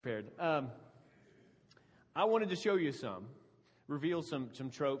Prepared. I wanted to show you reveal some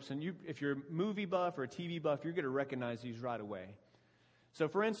tropes, and if you're a movie buff or a TV buff, you're going to recognize these right away. So,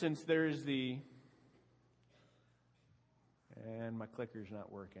 for instance, there's and my clicker's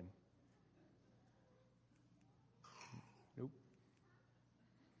not working. Nope.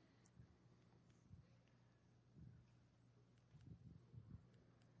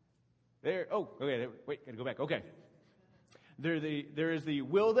 There. Oh, okay. Wait, gotta go back. Okay. There is the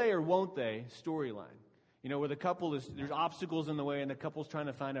will they or won't they storyline. You know, where there's obstacles in the way, and the couple's trying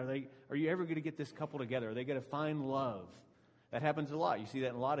to find out, are you ever going to get this couple together? Are they going to find love? That happens a lot. You see that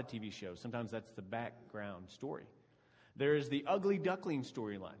in a lot of TV shows. Sometimes that's the background story. There is the ugly duckling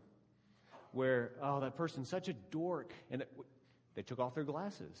storyline, where, that person's such a dork, and they took off their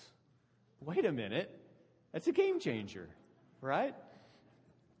glasses. Wait a minute. That's a game changer, right?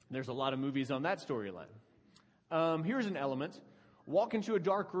 There's a lot of movies on that storyline. Here's an element. Walk into a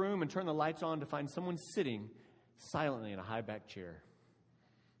dark room and turn the lights on to find someone sitting silently in a high-back chair.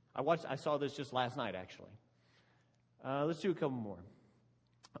 I saw this just last night, actually. Let's do a couple more.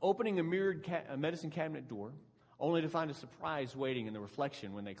 Opening a mirrored medicine cabinet door, only to find a surprise waiting in the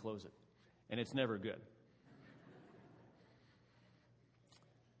reflection when they close it. And it's never good.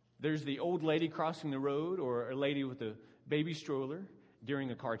 There's the old lady crossing the road, or a lady with a baby stroller during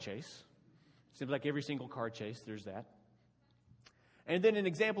a car chase. Seems like every single car chase, there's that. And then an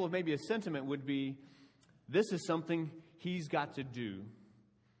example of maybe a sentiment would be, this is something he's got to do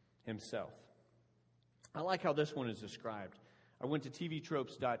himself. I like how this one is described. I went to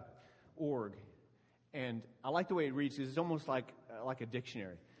tvtropes.org, and I like the way it reads, because it's almost like a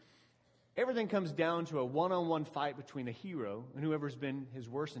dictionary. Everything comes down to a one-on-one fight between the hero and whoever's been his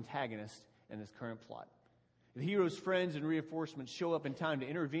worst antagonist in this current plot. The hero's friends and reinforcements show up in time to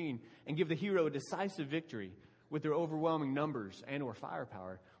intervene and give the hero a decisive victory with their overwhelming numbers and or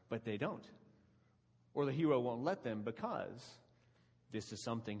firepower, but they don't. Or the hero won't let them, because this is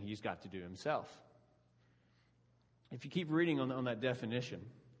something he's got to do himself. If you keep reading on that definition,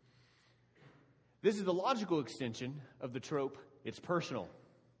 this is the logical extension of the trope, it's personal.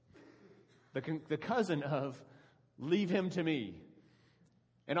 The cousin of leave him to me,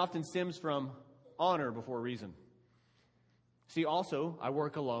 and often stems from honor before reason. See, also, I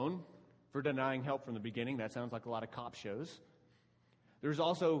work alone for denying help from the beginning. That sounds like a lot of cop shows. There's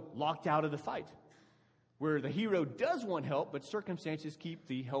also locked out of the fight, where the hero does want help, but circumstances keep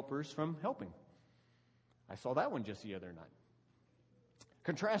the helpers from helping. I saw that one just the other night.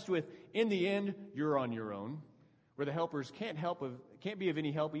 Contrast with, in the end, you're on your own, where the helpers can't be of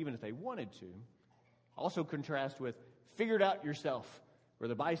any help even if they wanted to. Also contrast with, figure it out yourself, where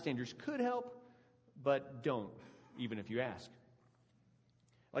the bystanders could help, but don't, even if you ask.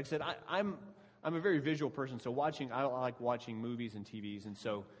 Like I said, I'm a very visual person, so I like watching movies and TVs, and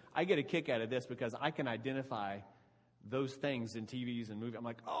so I get a kick out of this because I can identify those things in TVs and movies. I'm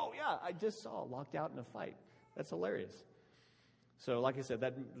like, oh yeah, I just saw locked out in a fight. That's hilarious. So like I said,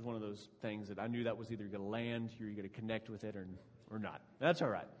 that was one of those things that I knew that was either going to land, you're going to connect with it, or not. That's all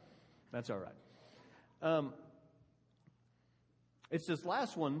right. That's all right. It's this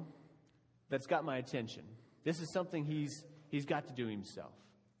last one that's got my attention. This is something he's got to do himself.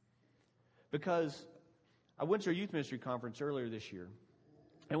 Because I went to a youth ministry conference earlier this year,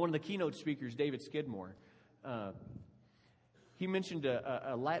 and one of the keynote speakers, David Skidmore, he mentioned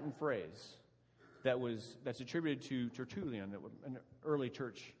a Latin phrase that's attributed to Tertullian, an early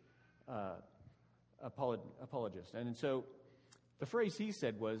church apologist. And so the phrase he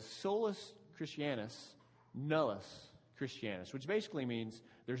said was solus Christianus nullus Christianus, which basically means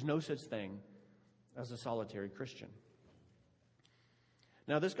there's no such thing as a solitary Christian.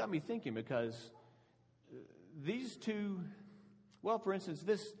 Now, this got me thinking, because these two, well, for instance,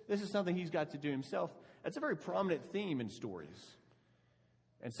 this is something he's got to do himself. That's a very prominent theme in stories,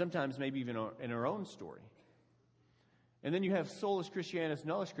 and sometimes maybe even in our own story. And then you have solus Christianus,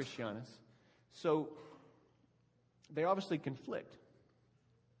 nullus Christianus. So they obviously conflict.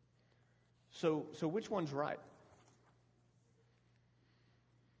 So which one's right?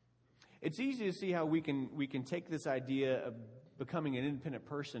 It's easy to see how we can take this idea of becoming an independent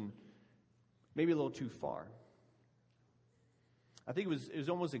person maybe a little too far. I think it was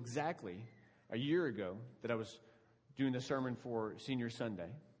almost exactly a year ago that I was doing the sermon for Senior Sunday,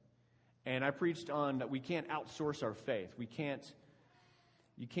 and I preached on that we can't outsource our faith. You can't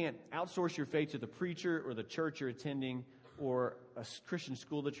outsource your faith to the preacher or the church you're attending or a Christian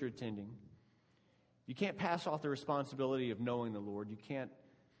school that you're attending. You can't pass off the responsibility of knowing the Lord. You can't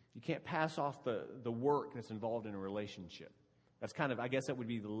pass off the work that's involved in a relationship. That's kind of, I guess that would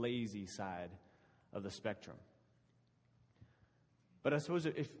be the lazy side of the spectrum. But I suppose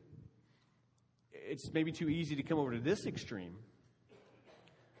if it's maybe too easy to come over to this extreme,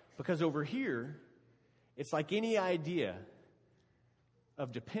 because over here, it's like any idea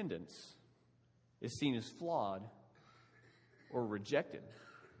of dependence is seen as flawed or rejected.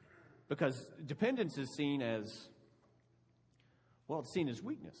 Because dependence is seen as, well, it's seen as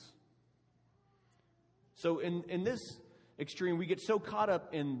weakness. So in this extreme, we get so caught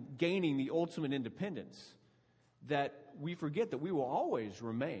up in gaining the ultimate independence that we forget that we will always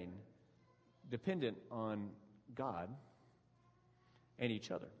remain dependent on God and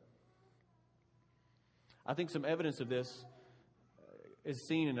each other. I think some evidence of this is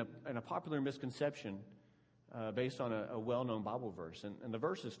seen in a popular misconception based on a well-known Bible verse. And the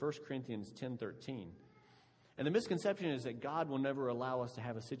verse is 1 Corinthians 10:13. And the misconception is that God will never allow us to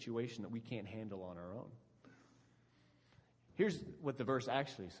have a situation that we can't handle on our own. Here's what the verse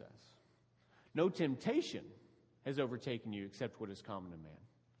actually says. No temptation has overtaken you except what is common to man.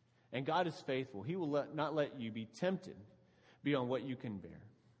 And God is faithful. He will not let you be tempted beyond what you can bear.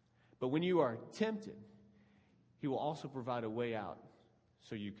 But when you are tempted, He will also provide a way out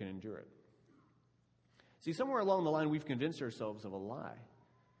so you can endure it. See, somewhere along the line, we've convinced ourselves of a lie.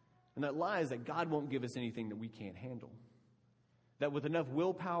 And that lie is that God won't give us anything that we can't handle. That with enough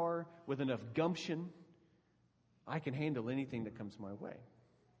willpower, with enough gumption, I can handle anything that comes my way.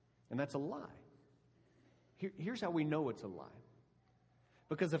 And that's a lie. Here's how we know it's a lie.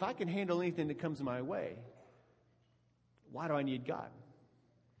 Because if I can handle anything that comes my way, why do I need God?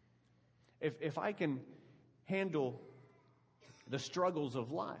 If I can handle the struggles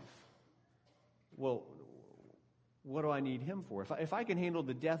of life, well, what do I need Him for? If I can handle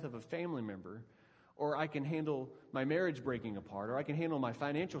the death of a family member, or I can handle my marriage breaking apart, or I can handle my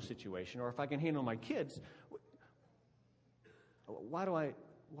financial situation, or if I can handle my kids, why do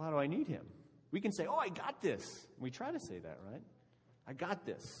I need Him? We can say, oh, I got this. We try to say that, right? I got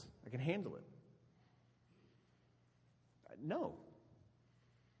this. I can handle it. No.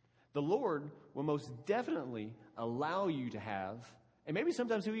 The Lord will most definitely allow you to have, and maybe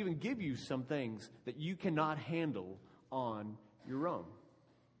sometimes He'll even give you some things that you cannot handle on your own.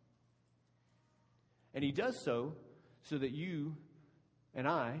 And He does so that you and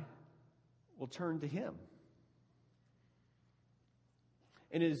I will turn to Him.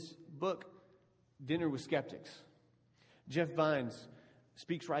 In his book, Dinner with Skeptics, Jeff Vines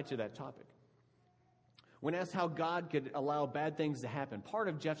speaks right to that topic. When asked how God could allow bad things to happen, part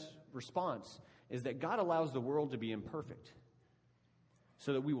of Jeff's response is that God allows the world to be imperfect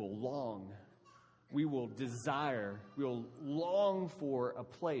so that we will long, we will desire, we will long for a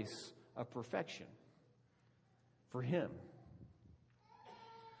place of perfection for Him.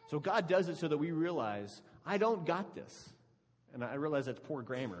 So God does it so that we realize, I don't got this. And I realize that's poor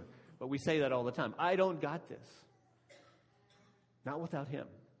grammar, but we say that all the time. I don't got this. Not without Him.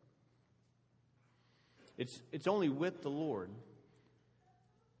 It's only with the Lord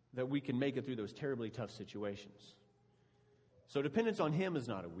that we can make it through those terribly tough situations. So dependence on Him is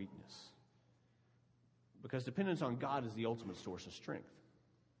not a weakness, because dependence on God is the ultimate source of strength.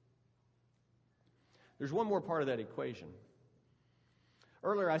 There's one more part of that equation.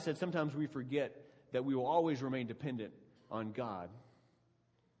 Earlier I said sometimes we forget that we will always remain dependent on God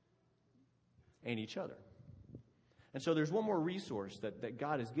and each other. And so there's one more resource that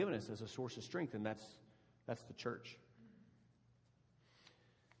God has given us as a source of strength, and that's the church.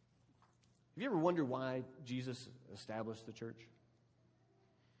 Have you ever wondered why Jesus established the church?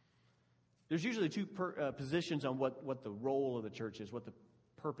 There's usually two positions on what the role of the church is, what the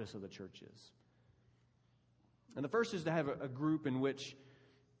purpose of the church is. And the first is to have a group in which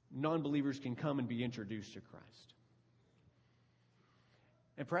non-believers can come and be introduced to Christ.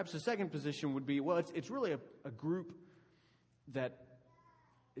 And perhaps the second position would be, well, it's really a group that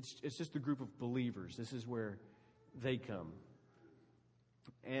it's just a group of believers. This is where they come.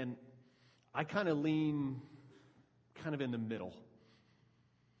 And I kind of lean kind of in the middle.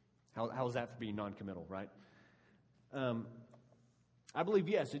 How is that for being non-committal, right? I believe,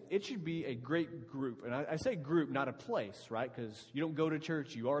 yes, it should be a great group. And I say group, not a place, right? Because you don't go to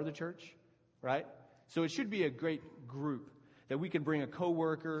church, you are the church, right? So it should be a great group that we can bring a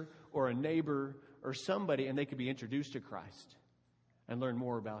coworker or a neighbor or somebody and they could be introduced to Christ and learn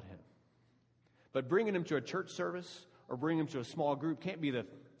more about Him. But bringing them to a church service or bringing them to a small group can't be the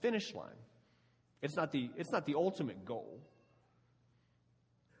finish line. It's not the ultimate goal.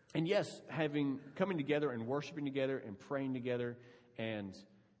 And yes, coming together and worshiping together and praying together and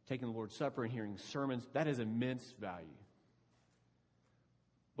taking the Lord's Supper and hearing sermons, that has immense value.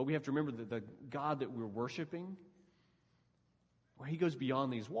 But we have to remember that the God that we're worshiping, well, He goes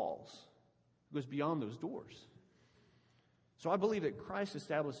beyond these walls. He goes beyond those doors. So I believe that Christ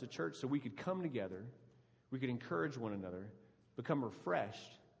established the church so we could come together, we could encourage one another, become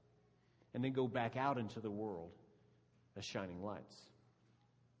refreshed, and then go back out into the world as shining lights.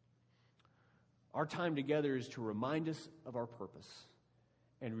 Our time together is to remind us of our purpose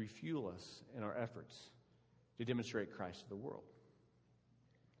and refuel us in our efforts to demonstrate Christ to the world.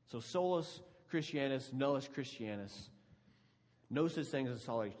 So solus Christianus, nullus Christianus, no such thing as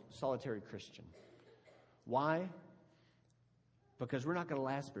a solitary Christian. Why? Because we're not going to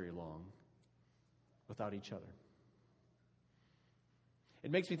last very long without each other. It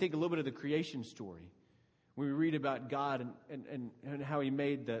makes me think a little bit of the creation story. When we read about God and how He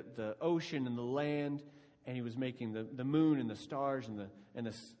made the ocean and the land, and He was making the moon and the stars and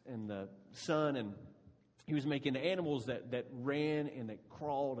the sun, and He was making the animals that ran and that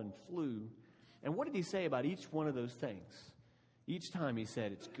crawled and flew. And what did He say about each one of those things? Each time He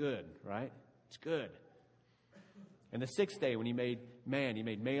said, it's good, right? It's good. And the sixth day, when He made man, He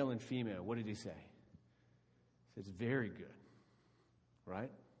made male and female. What did He say? He said, it's very good,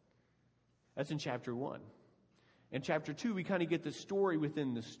 right? That's in chapter 1. In chapter 2, we kind of get the story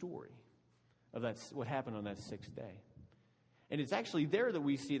within the story of what happened on that sixth day. And it's actually there that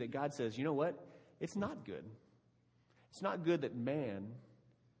we see that God says, you know what? It's not good. It's not good that man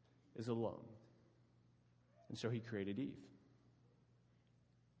is alone. And so He created Eve.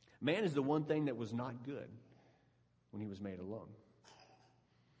 Man is the one thing that was not good when he was made alone.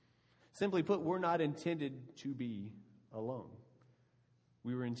 Simply put, we're not intended to be alone.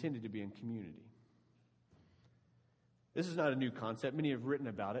 We were intended to be in community. This is not a new concept. Many have written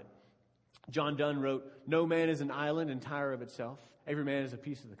about it. John Donne wrote, "No man is an island entire of itself. Every man is a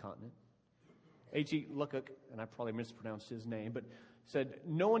piece of the continent." H.E. Luckett, and I probably mispronounced his name, but said,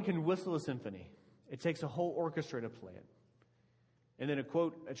 "No one can whistle a symphony. It takes a whole orchestra to play it." And then a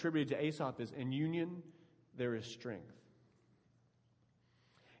quote attributed to Aesop is, "In union, there is strength."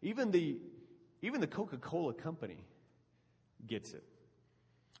 Even the Coca-Cola company gets it.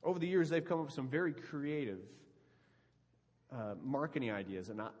 Over the years, they've come up with some very creative marketing ideas,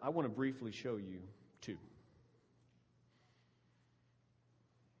 and I want to briefly show you two.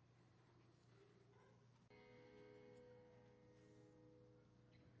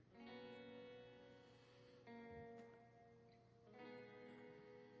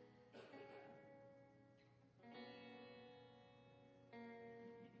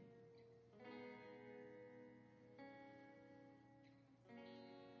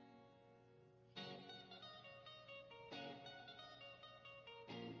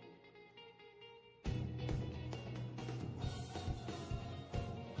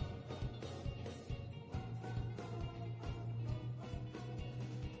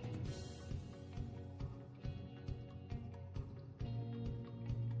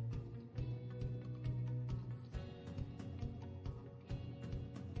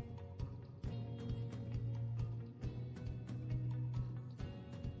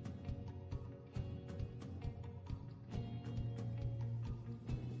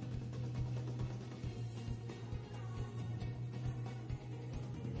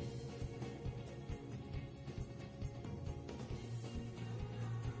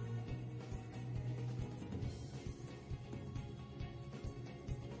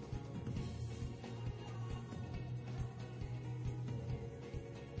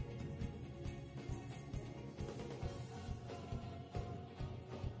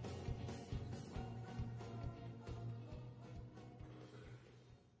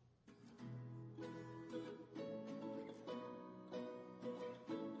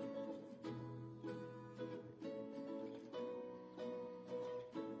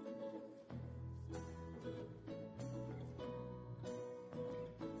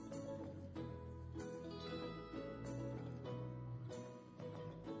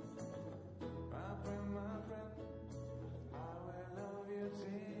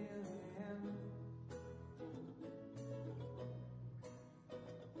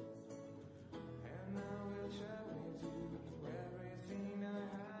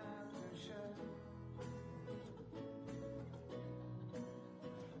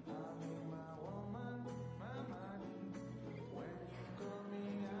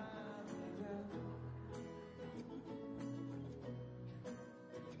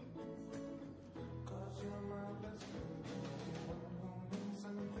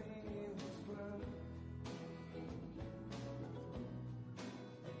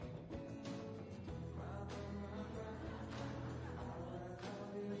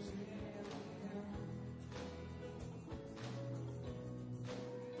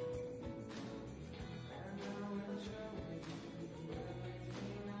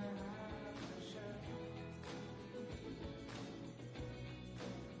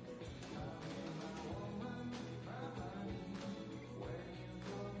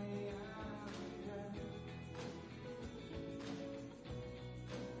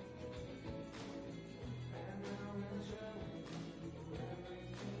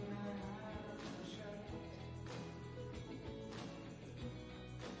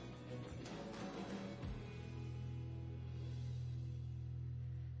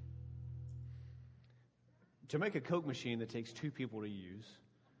 to make a Coke machine that takes 2 people to use,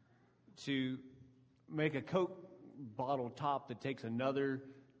 to make a Coke bottle top that takes another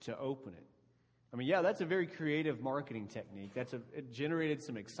to open it. I mean, yeah, that's a very creative marketing technique. It generated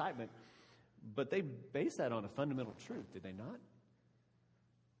some excitement, but they based that on a fundamental truth, did they not?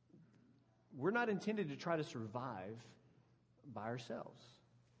 We're not intended to try to survive by ourselves.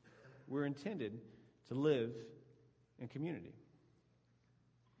 We're intended to live in community.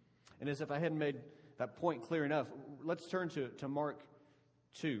 And as if I hadn't made that point clear enough, let's turn to Mark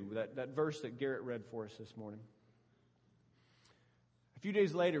 2, that verse that Garrett read for us this morning. A few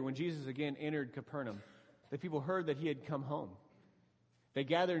days later, when Jesus again entered Capernaum, the people heard that he had come home. They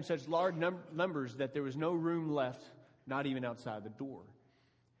gathered in such large numbers that there was no room left, not even outside the door.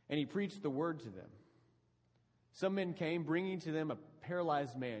 And he preached the word to them. Some men came, bringing to them a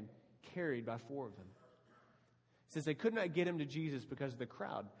paralyzed man, carried by 4 of them. Since they could not get him to Jesus because of the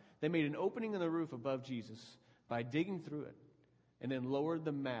crowd, they made an opening in the roof above Jesus by digging through it, and then lowered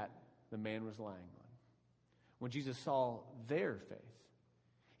the mat the man was lying on. When Jesus saw their faith,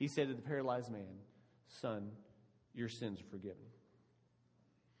 he said to the paralyzed man, "Son, your sins are forgiven."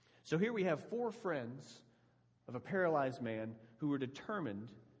 So here we have 4 friends of a paralyzed man who were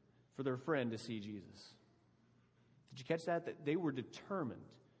determined for their friend to see Jesus. Did you catch that? That they were determined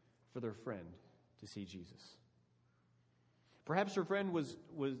for their friend to see Jesus. Perhaps her friend was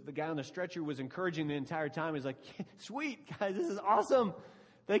the guy on the stretcher was encouraging the entire time. He's like, "Sweet, guys, this is awesome.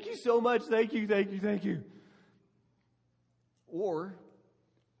 Thank you so much. Thank you, thank you, thank you." Or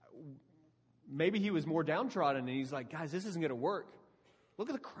maybe he was more downtrodden and he's like, "Guys, this isn't going to work. Look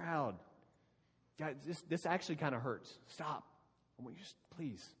at the crowd. Guys, this actually kind of hurts. Stop. Just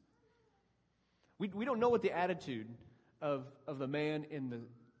please." We don't know what the attitude of the man in the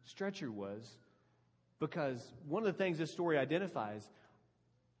stretcher was, because one of the things this story identifies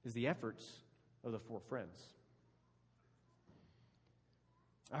is the efforts of the 4 friends.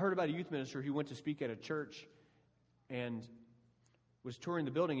 I heard about a youth minister who went to speak at a church and was touring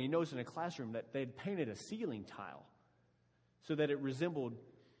the building. And he noticed in a classroom that they had painted a ceiling tile so that it resembled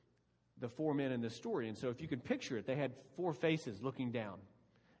the 4 men in this story. And so if you can picture it, they had 4 faces looking down.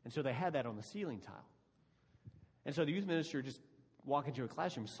 And so they had that on the ceiling tile. And so the youth minister just walking into a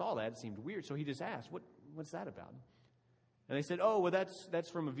classroom saw that. It seemed weird. So he just asked, what's that about? And they said, "Oh, well, that's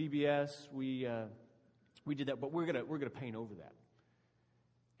from a VBS. We did that, but we're gonna paint over that."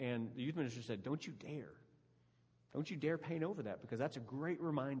 And the youth minister said, "Don't you dare paint over that, because that's a great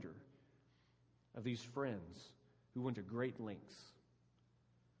reminder of these friends who went to great lengths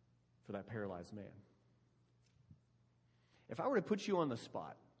for that paralyzed man." If I were to put you on the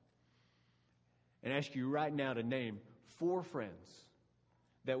spot and ask you right now to name 4 friends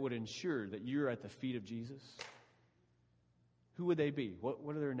that would ensure that you're at the feet of Jesus, who would they be?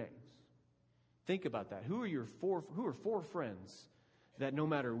 What are their names? Think about that. Who are 4 friends that no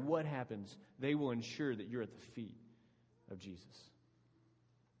matter what happens, they will ensure that you're at the feet of Jesus?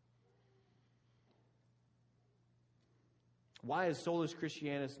 Why is Solus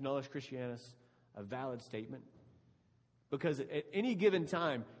Christianus, Nullus Christianus a valid statement? Because at any given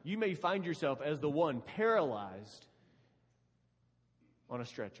time, you may find yourself as the one paralyzed on a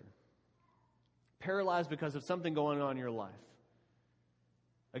stretcher. Paralyzed because of something going on in your life.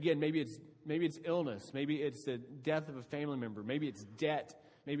 Again, maybe it's illness. Maybe it's the death of a family member. Maybe it's debt.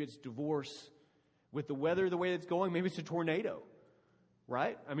 Maybe it's divorce. With the weather the way it's going, maybe it's a tornado.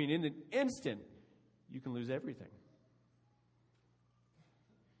 Right? I mean, in an instant, you can lose everything.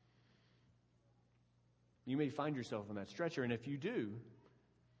 You may find yourself on that stretcher, and if you do,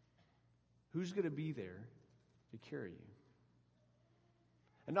 who's going to be there to carry you?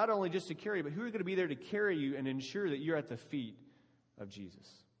 And not only just to carry you, but who are going to be there to carry you and ensure that you're at the feet of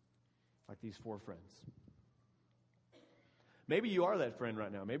Jesus, like these 4 friends? Maybe you are that friend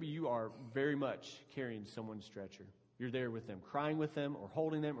right now. Maybe you are very much carrying someone's stretcher. You're there with them, crying with them, or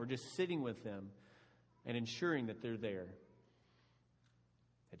holding them, or just sitting with them and ensuring that they're there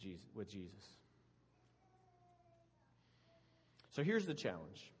with Jesus. So here's the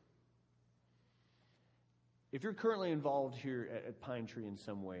challenge. If you're currently involved here at Pine Tree in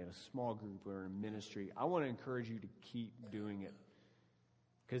some way, in a small group or in a ministry, I want to encourage you to keep doing it,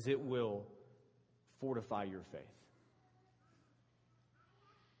 because it will fortify your faith.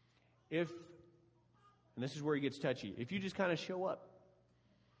 And this is where it gets touchy, if you just kind of show up,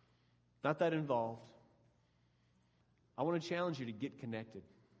 not that involved, I want to challenge you to get connected.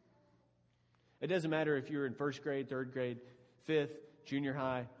 It doesn't matter if you're in 1st grade, 3rd grade, 5th, junior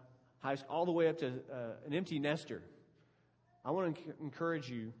high, high school, all the way up to an empty nester. I want to encourage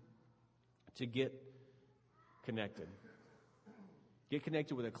you to get connected. Get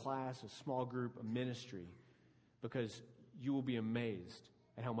connected with a class, a small group, a ministry, because you will be amazed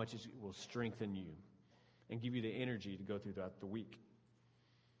at how much it will strengthen you and give you the energy to go throughout the week.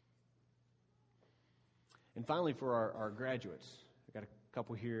 And finally, for our graduates, I got a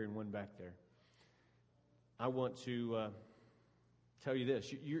couple here and one back there. I want to tell you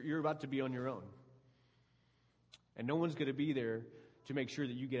this. You're about to be on your own. And no one's going to be there to make sure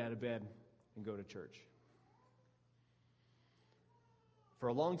that you get out of bed and go to church. For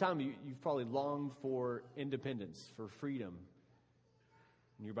a long time, you've probably longed for independence, for freedom,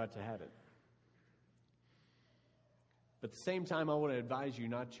 and you're about to have it. But at the same time, I want to advise you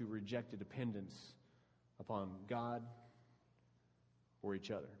not to reject a dependence upon God or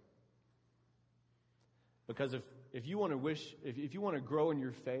each other. Because if you want to grow in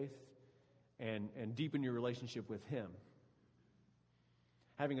your faith and deepen your relationship with Him,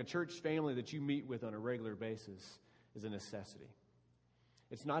 having a church family that you meet with on a regular basis is a necessity.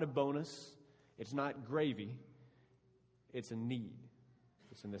 It's not a bonus. It's not gravy. It's a need.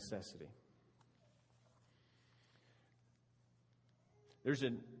 It's a necessity. There's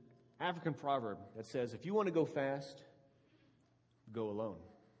an African proverb that says, if you want to go fast, go alone.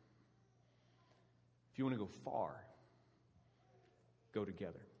 If you want to go far, go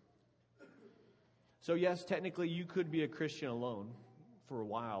together. So yes, technically you could be a Christian alone for a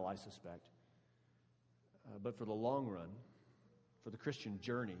while, I suspect. But for the long run, for the Christian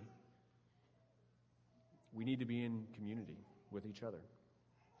journey, we need to be in community with each other.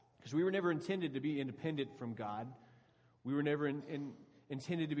 Because we were never intended to be independent from God. We were never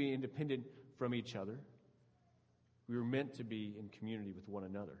intended to be independent from each other. We were meant to be in community with one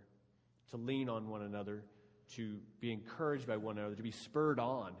another, to lean on one another, to be encouraged by one another, to be spurred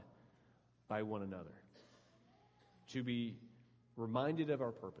on by one another, to be reminded of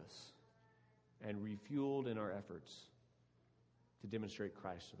our purpose and refueled in our efforts to demonstrate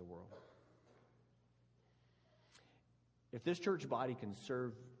Christ to the world. If this church body can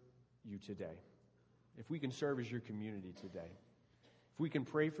serve you today, if we can serve as your community today, if we can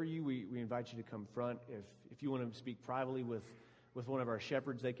pray for you, we invite you to come front. If you want to speak privately with one of our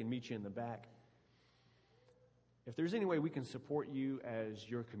shepherds, they can meet you in the back. If there's any way we can support you as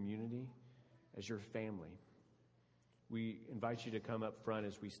your community, as your family, we invite you to come up front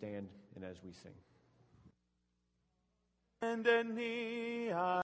as we stand and as we sing.